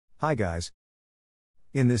Hi guys.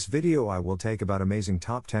 In this video I will take about amazing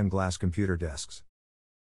top 10 glass computer desks.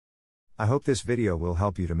 I hope this video will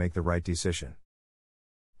help you to make the right decision.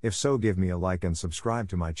 If so, give me a like and subscribe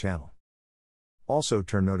to my channel. Also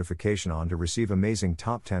turn notification on to receive amazing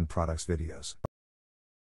top 10 products videos.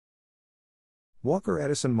 Walker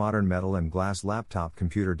Edison Modern Metal and Glass Laptop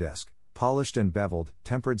Computer Desk, polished and beveled,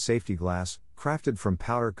 tempered safety glass, crafted from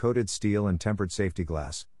powder-coated steel and tempered safety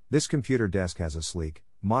glass. This computer desk has a sleek,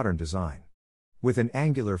 modern design. With an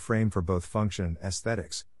angular frame for both function and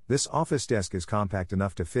aesthetics, this office desk is compact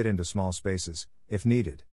enough to fit into small spaces, if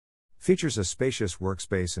needed. Features a spacious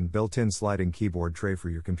workspace and built-in sliding keyboard tray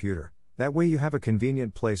for your computer. That way you have a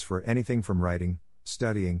convenient place for anything from writing,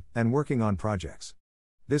 studying, and working on projects.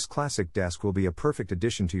 This classic desk will be a perfect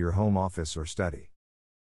addition to your home office or study.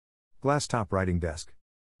 Glass top writing desk.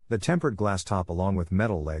 The tempered glass top along with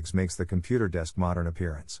metal legs makes the computer desk modern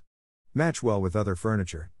appearance. Match well with other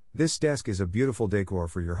furniture, this desk is a beautiful decor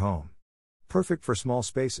for your home. Perfect for small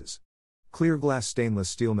spaces. Clear glass stainless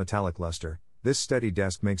steel metallic luster, this study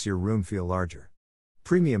desk makes your room feel larger.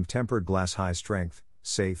 Premium tempered glass high strength,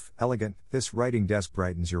 safe, elegant, this writing desk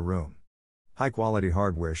brightens your room. High quality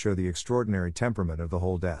hardware show the extraordinary temperament of the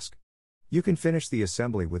whole desk. You can finish the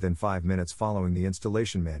assembly within 5 minutes following the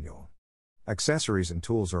installation manual. Accessories and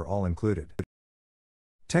tools are all included.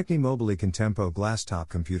 Techni Mobili Contempo Glass Top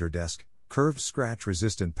Computer Desk, curved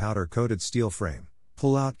scratch-resistant powder-coated steel frame,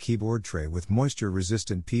 pull-out keyboard tray with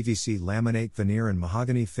moisture-resistant PVC laminate veneer and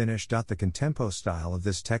mahogany finish. The Contempo style of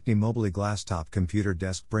this Techni Mobili Glass Top Computer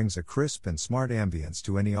Desk brings a crisp and smart ambience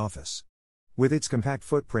to any office. With its compact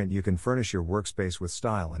footprint you can furnish your workspace with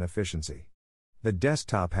style and efficiency. The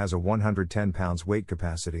desktop has a 110 pounds weight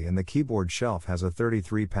capacity and the keyboard shelf has a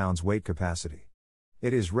 33 pounds weight capacity.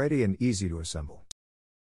 It is ready and easy to assemble.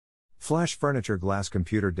 Flash Furniture Glass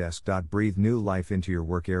Computer Desk. Breathe new life into your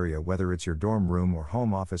work area, whether it's your dorm room or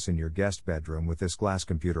home office in your guest bedroom with this glass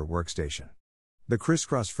computer workstation. The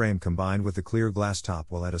crisscross frame combined with the clear glass top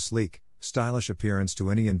will add a sleek, stylish appearance to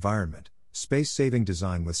any environment. Space-saving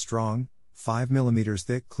design with strong, 5mm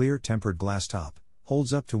thick clear tempered glass top,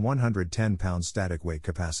 holds up to 110 pounds static weight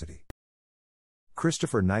capacity.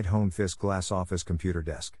 Christopher Knight Home Fiske Glass Office Computer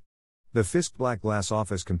Desk. The Fiske Black Glass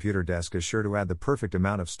Office Computer Desk is sure to add the perfect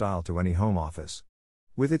amount of style to any home office.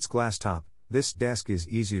 With its glass top, this desk is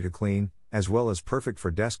easy to clean, as well as perfect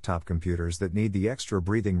for desktop computers that need the extra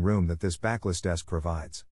breathing room that this backless desk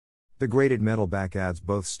provides. The graded metal back adds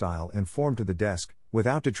both style and form to the desk,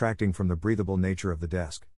 without detracting from the breathable nature of the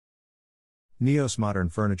desk. Neos Modern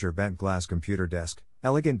Furniture Bent Glass Computer Desk,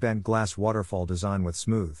 elegant bent glass waterfall design with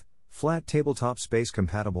smooth, flat tabletop space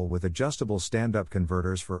compatible with adjustable stand-up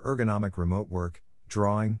converters for ergonomic remote work,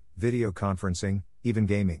 drawing, video conferencing, even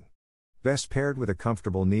gaming. Best paired with a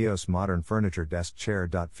comfortable Neos Modern Furniture Desk chair.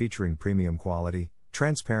 Featuring premium quality,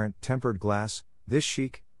 transparent, tempered glass, this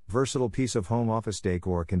chic, versatile piece of home office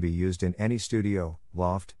decor can be used in any studio,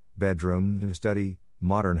 loft, bedroom, study,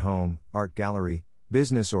 modern home, art gallery,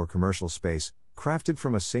 business or commercial space, crafted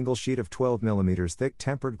from a single sheet of 12mm thick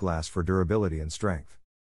tempered glass for durability and strength.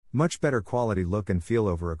 Much better quality look and feel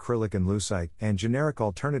over acrylic and lucite and generic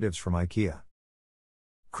alternatives from IKEA.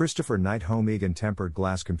 Christopher Knight Home Eghan Tempered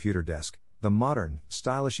Glass Computer Desk. The modern,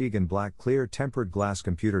 stylish Eghan Black Clear Tempered Glass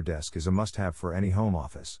Computer Desk is a must-have for any home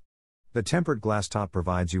office. The tempered glass top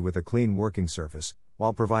provides you with a clean working surface,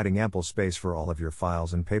 while providing ample space for all of your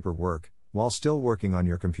files and paperwork, while still working on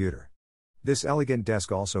your computer. This elegant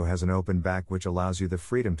desk also has an open back which allows you the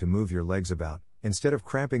freedom to move your legs about, instead of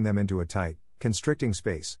cramping them into a tight, constricting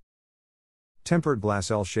space. Tempered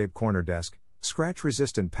glass L-shaped corner desk,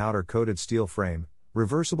 scratch-resistant powder-coated steel frame,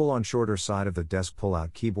 reversible on shorter side of the desk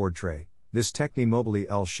pull-out keyboard tray. This Techni Mobili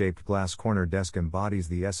L-shaped glass corner desk embodies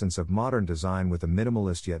the essence of modern design with a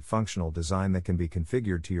minimalist yet functional design that can be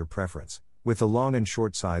configured to your preference, with the long and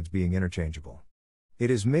short sides being interchangeable.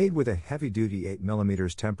 It is made with a heavy-duty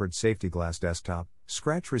 8mm tempered safety glass desktop,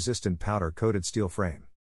 scratch-resistant powder-coated steel frame.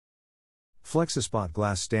 Flexispot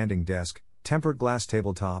Glass Standing Desk, tempered glass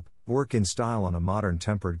tabletop, work in style on a modern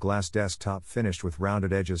tempered glass desktop finished with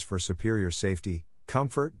rounded edges for superior safety,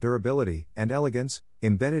 comfort, durability, and elegance.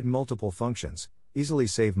 Embedded multiple functions, easily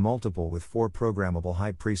save multiple with 4 programmable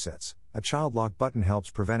height presets. A child lock button helps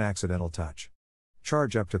prevent accidental touch.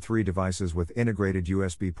 Charge up to 3 devices with integrated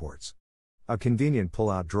USB ports. A convenient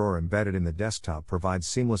pull-out drawer embedded in the desktop provides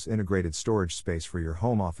seamless integrated storage space for your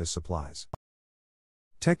home office supplies.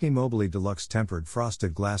 Techni Mobili Deluxe Tempered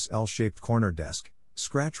Frosted Glass L-shaped corner desk,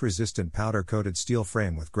 scratch-resistant powder-coated steel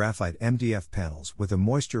frame with graphite MDF panels with a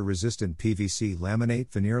moisture-resistant PVC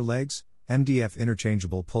laminate veneer legs, MDF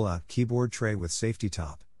interchangeable pull-out keyboard tray with safety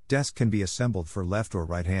top, Desk can be assembled for left or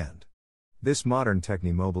right hand. This modern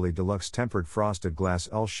Techni Mobili Deluxe tempered frosted glass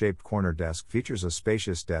L-shaped corner desk features a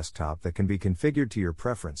spacious desktop that can be configured to your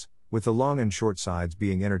preference, with the long and short sides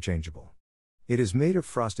being interchangeable. It is made of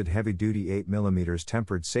frosted heavy-duty 8mm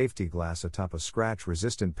tempered safety glass atop a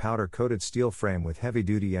scratch-resistant powder-coated steel frame with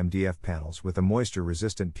heavy-duty MDF panels with a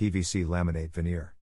moisture-resistant PVC laminate veneer.